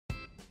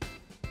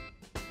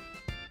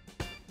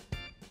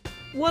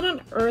What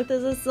on earth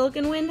is a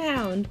Silken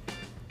Windhound?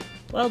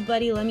 Well,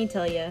 buddy, let me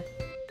tell ya.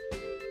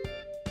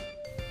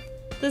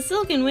 The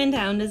Silken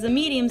Windhound is a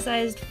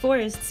medium-sized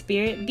forest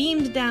spirit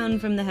beamed down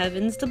from the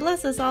heavens to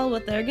bless us all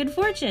with their good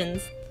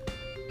fortunes.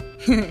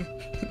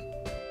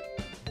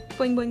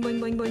 Boing boing boing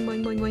boing boing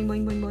boing boing boing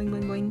boing boing boing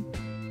boing boing.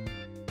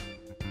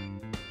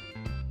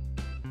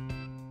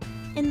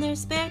 In their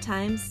spare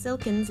time,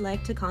 Silkens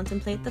like to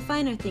contemplate the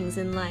finer things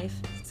in life,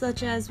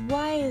 such as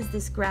why is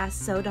this grass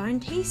so darn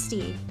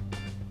tasty?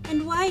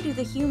 And why do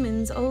the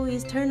humans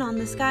always turn on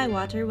the sky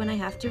water when I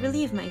have to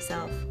relieve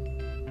myself?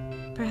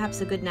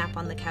 Perhaps a good nap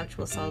on the couch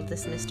will solve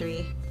this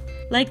mystery.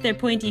 Like their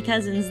pointy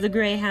cousins, the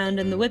Greyhound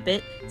and the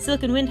Whippet,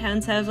 Silken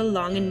Windhounds have a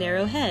long and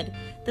narrow head.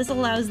 This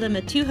allows them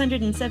a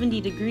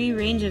 270-degree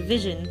range of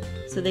vision,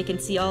 so they can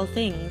see all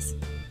things.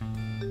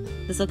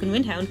 The Silken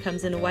Windhound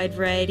comes in a wide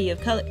variety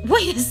of colors.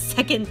 Wait a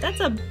second, that's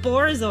a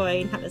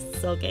Borzoi, not a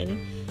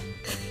Silken.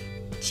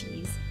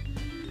 Jeez.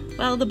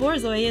 Well, the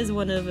Borzoi is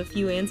one of a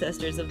few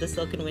ancestors of the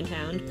Silken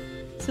Windhound,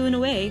 so in a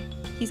way,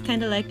 he's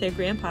kinda like their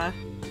grandpa.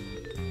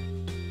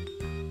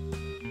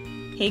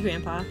 Hey,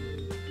 Grandpa.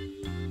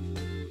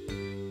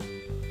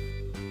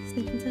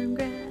 Sleeping some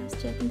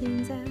grass, checking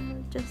things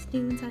out, just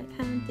doing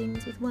sight-hound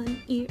things with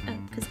one ear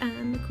up, 'cause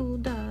I'm a cool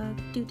dog.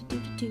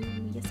 Do-do-do-do-do,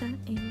 yes I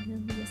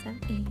am, yes I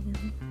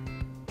am.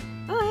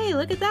 Oh hey,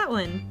 look at that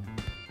one!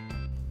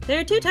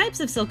 There are two types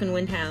of Silken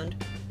Windhound.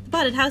 The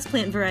potted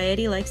houseplant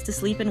variety likes to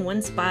sleep in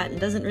one spot and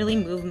doesn't really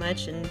move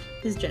much and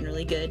is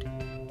generally good.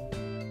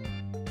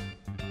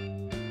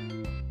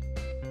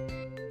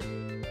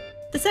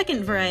 The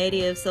second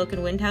variety of Silken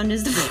Windhound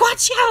is the—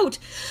 Watch out!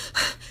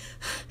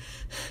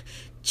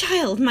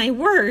 Child, my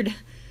word!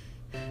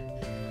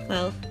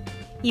 Well,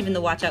 even the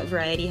watch out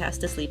variety has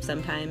to sleep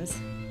sometimes.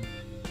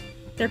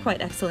 They're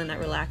quite excellent at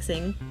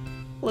relaxing.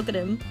 Look at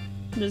him,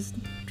 just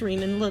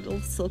dreaming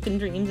little silken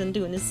dreams and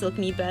doing his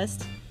silkeny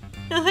best.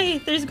 Oh hey,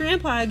 there's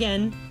Grandpa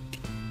again!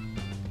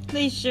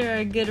 They sure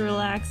are good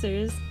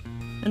relaxers.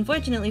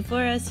 Unfortunately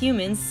for us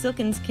humans,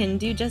 Silkens can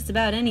do just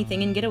about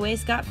anything and get away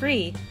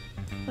scot-free.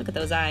 Look at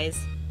those eyes.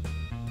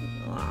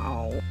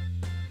 Wow.